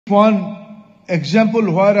one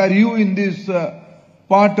example, where are you in this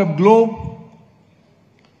part of globe?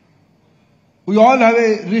 We all have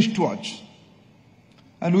a wristwatch.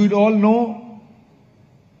 And we all know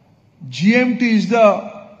GMT is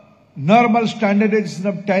the normal standardization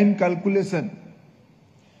of time calculation.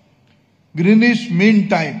 Greenwich Mean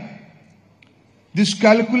Time. This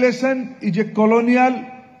calculation is a colonial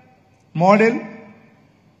model.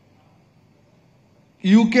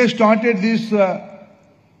 UK started this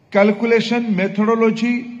calculation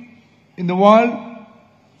methodology in the world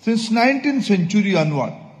since 19th century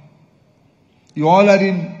onward. You all are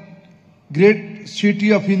in great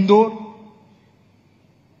city of Indore.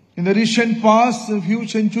 In the recent past, a few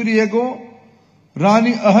centuries ago,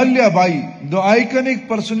 Rani Ahalya Bai, the iconic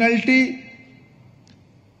personality,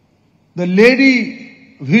 the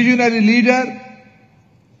lady visionary leader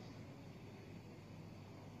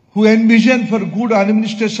who envisioned for good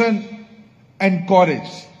administration and courage.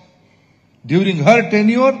 During her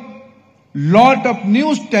tenure, lot of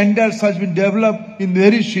new standards has been developed in the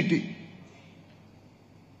very city.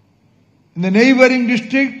 In the neighboring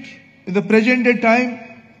district, in the present day time,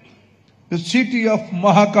 the city of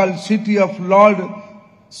Mahakal, city of Lord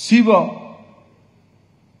Shiva,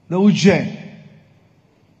 the Ujjain.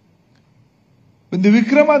 In the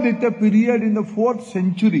Vikramaditya period in the 4th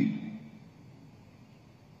century,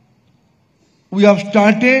 we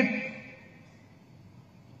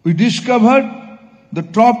discovered the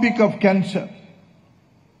Tropic of Cancer.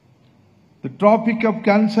 The Tropic of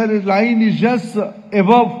Cancer line is just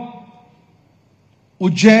above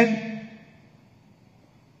Ujjain.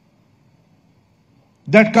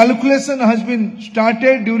 That calculation has been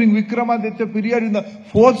started during Vikramaditya period in the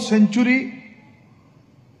 4th century.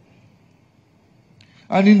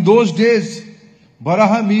 And in those days,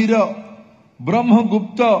 Barahamira,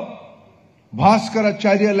 Brahmagupta,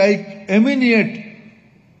 Bhaskaracharya, like eminent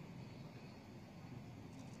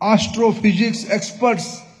astrophysics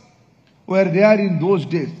experts were there in those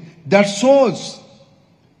days. That shows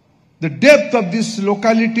the depth of this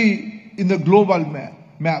locality in the global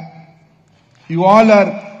map. You all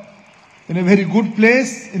are in a very good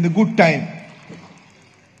place, in the good time.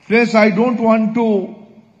 Friends, I don't want to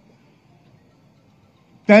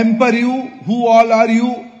pamper you. Who all are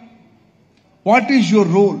you? What is your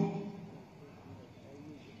role?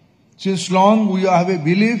 Since long we have a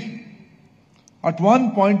belief, at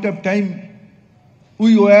one point of time,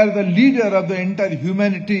 we were the leader of the entire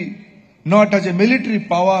humanity, not as a military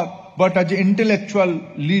power, but as an intellectual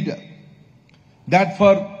leader. That's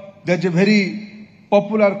a very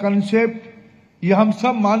popular concept. ये हम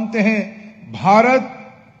सब मानते हैं, भारत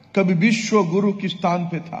कभी विश्व गुरु की स्थान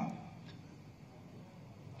पे था.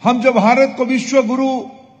 हम जब भारत को विश्व गुरु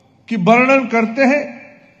की वर्णन करते हैं,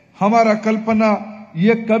 हमारा कल्पना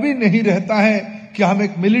ये कभी नहीं रहता है कि हम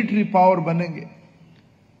एक मिलिट्री पावर बनेंगे.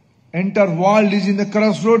 Entire world is in the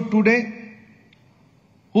crossroad today,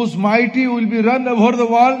 whose mighty will be run over the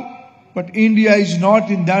world, but India is not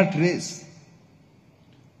in that race.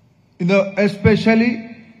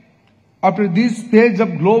 Especially after this stage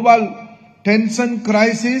of global tension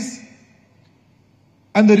crisis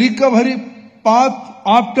and the recovery path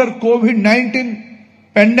after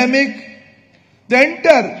COVID-19 pandemic, the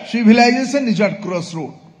entire civilization is at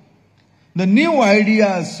crossroad. The new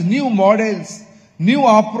ideas, new models, new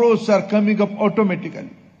approaches are coming up automatically.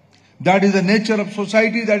 That is the nature of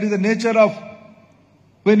society. That is the nature of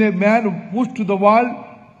when a man moves to the world,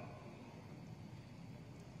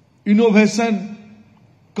 innovation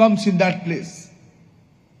comes in that place.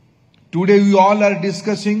 Today we all are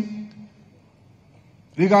discussing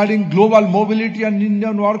regarding global mobility and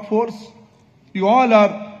Indian workforce. You all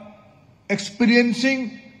are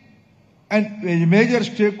experiencing and a major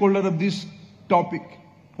stakeholder of this topic.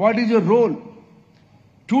 What is your role?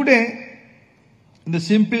 Today, in the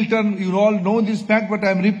simple term, you all know this fact, but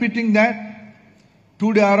I am repeating that.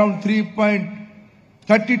 Today around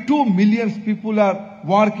 3.32 million people are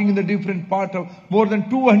working in the different part of more than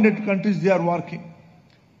 200 countries they are working.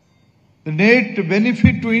 The net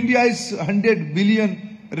benefit to India is 100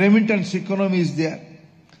 billion remittance economy is there.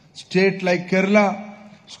 State like Kerala,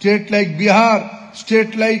 state like Bihar,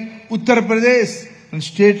 state like Uttar Pradesh, and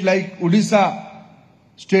state like Odisha,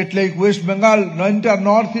 state like West Bengal, entire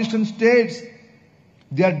northeastern states,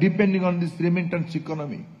 they are depending on this remittance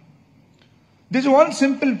economy. This is one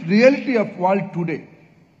simple reality of world today.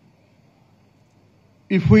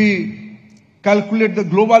 If we calculate the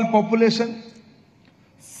global population,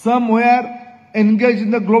 somewhere engaged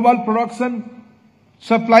in the global production,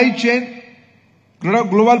 supply chain,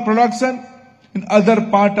 global production, and other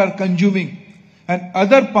part are consuming, and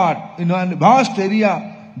other part, in a vast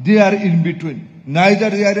area, they are in between. Neither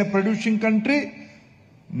they are a producing country,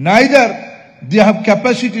 neither they have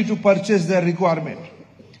capacity to purchase their requirement.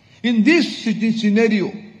 In this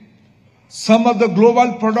scenario, some of the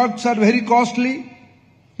global products are very costly.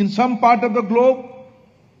 In some part of the globe,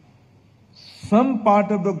 some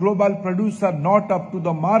part of the global produce are not up to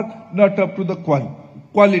the mark, not up to the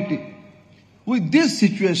quality. With this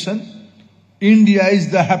situation, India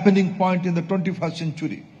is the happening point in the 21st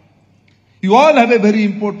century. You all have a very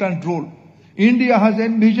important role. India has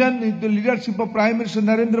envisioned in the leadership of Prime Minister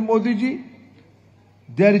Narendra Modi ji,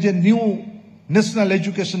 there is a new national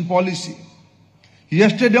education policy.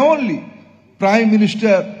 Yesterday only, Prime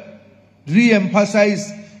Minister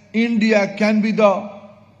re-emphasized India can be the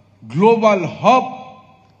global hub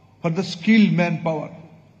for the skilled manpower.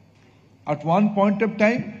 At one point of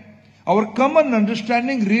time, our common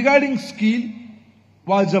understanding regarding skill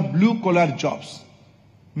was of blue-collar jobs,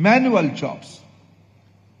 manual jobs.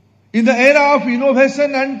 In the era of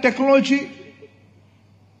innovation and technology,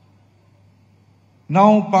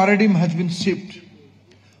 now paradigm has been shifted.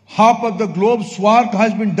 Half of the globe's work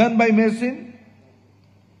has been done by machine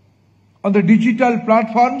on the digital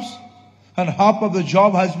platforms, and half of the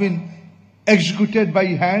job has been executed by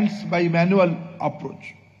hands, by manual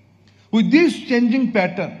approach. With this changing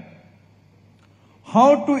pattern,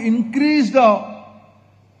 how to increase the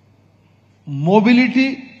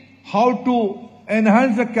mobility, how to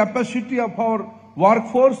enhance the capacity of our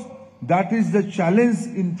workforce, that is the challenge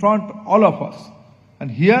in front of all of us. And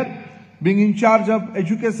here, being in charge of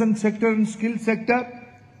education sector and skill sector,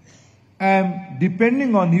 I am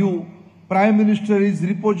depending on you. Prime Minister is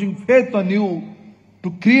reposing faith on you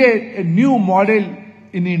to create a new model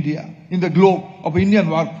in India, in the globe of Indian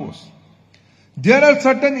workforce. There are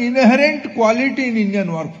certain inherent quality in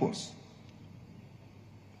Indian workforce.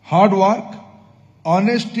 Hard work,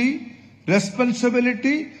 honesty,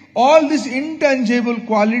 responsibility, all this intangible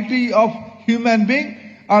quality of human being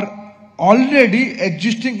are already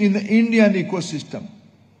existing in the Indian ecosystem.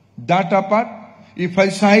 That apart, if I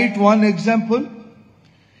cite one example,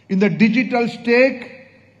 in the digital stake,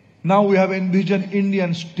 now we have envisioned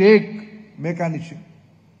Indian stake mechanism.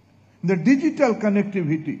 In the digital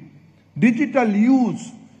connectivity, digital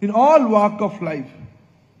use in all walk of life,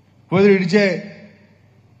 whether it is a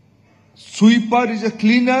sweeper, is a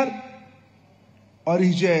cleaner, or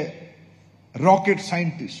is a rocket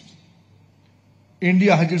scientist,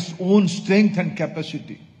 India has its own strength and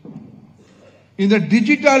capacity. In the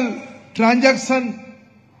digital transaction,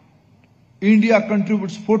 India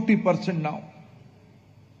contributes 40% now.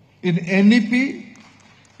 In NEP,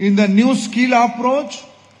 in the new skill approach,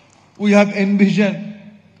 we have envisioned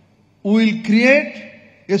we will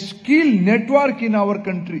create a skill network in our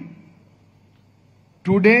country.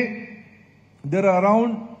 Today, there are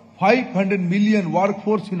around 500 million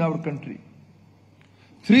workforce in our country.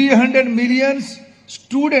 300 million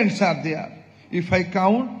students are there. If I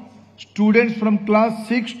count students from class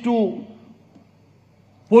 6 to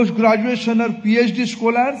post-graduation or PhD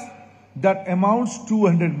scholars, that amounts to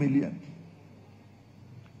 200 million.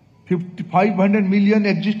 500 million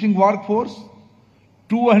existing workforce,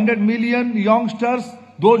 200 million youngsters,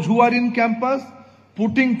 those who are in campus,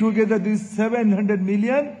 putting together this 700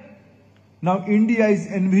 million. Now India is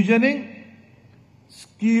envisioning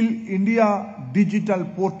Skill India Digital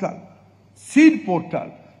Portal, seed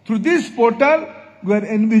portal. Through this portal, we are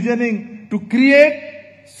envisioning to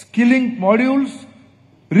create skilling modules,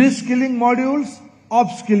 reskilling modules,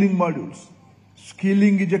 upskilling modules.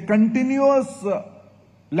 Skilling is a continuous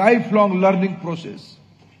lifelong learning process.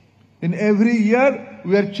 In every year,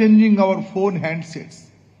 we are changing our phone handsets.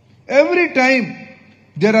 Every time,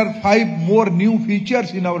 there are 5 more new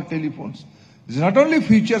features in our telephones. It's not only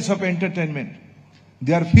features of entertainment.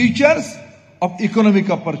 They are features of economic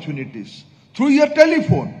opportunities. Through your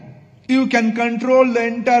telephone, you can control the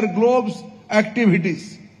entire globe's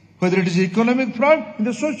activities, whether it is economic front, in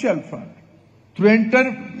the social front,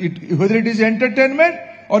 whether it is entertainment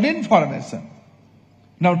or information.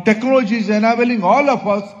 Now technology is enabling all of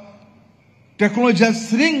us. Technology has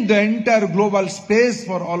shrunk the entire global space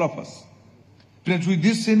for all of us. Friends, with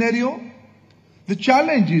this scenario, the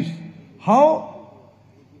challenge is how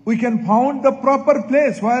we can find the proper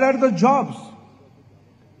place. Where are the jobs?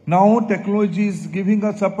 Now technology is giving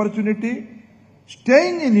us opportunity.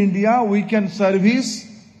 Staying in India, we can service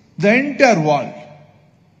the entire world.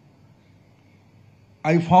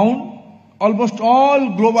 I found almost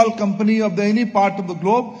all global companies of any part of the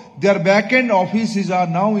globe, their back-end offices are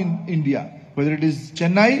now in India. Whether it is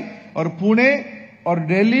Chennai or Pune or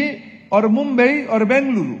Delhi or Mumbai or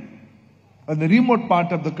Bengaluru, or the remote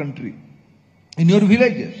part of the country, in your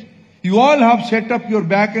villages. You all have set up your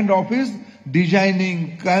back-end office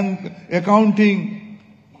designing, accounting,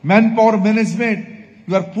 manpower management.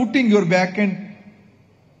 You are putting your back-end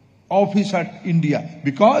office at India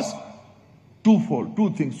because twofold,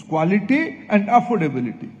 two things, quality and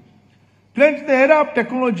affordability. Friends, the era of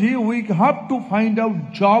technology, we have to find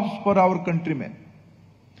out jobs for our countrymen.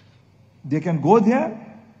 They can go there.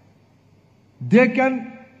 They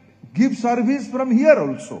can give service from here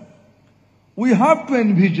also. We have to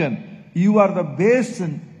envision, you are the best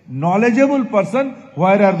and knowledgeable person,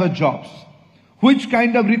 where are the jobs? Which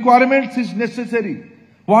kind of requirements is necessary?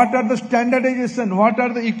 What are the standardization? What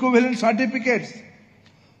are the equivalent certificates?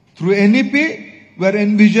 Through NEP, we are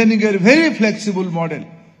envisioning a very flexible model.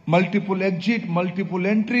 Multiple exit, multiple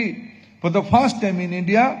entry. For the first time in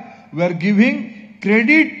India, we are giving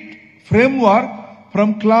credit framework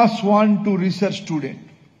from class 1 to research student.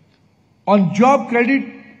 On job credit,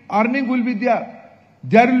 earning will be there.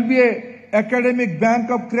 There will be a academic bank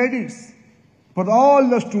of credits for all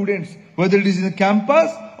the students, whether it is in the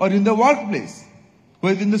campus or in the workplace,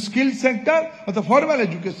 whether in the skill sector or the formal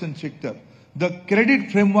education sector. The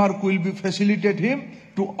credit framework will be facilitate him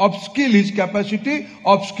to upskill his capacity,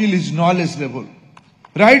 upskill his knowledge level.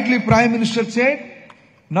 Rightly, Prime Minister said,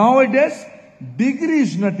 nowadays, degree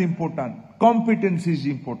is not important, competence is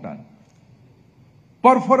important.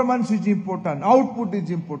 Performance is important, output is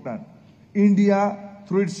important. India,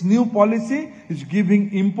 through its new policy, is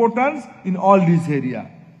giving importance in all these areas.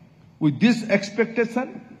 With this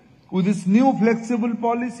expectation, with this new flexible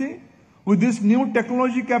policy, with this new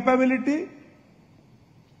technology capability,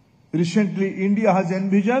 recently India has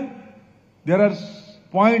envisioned there are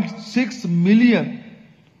 0.6 million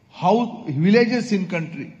villages in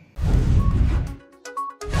country.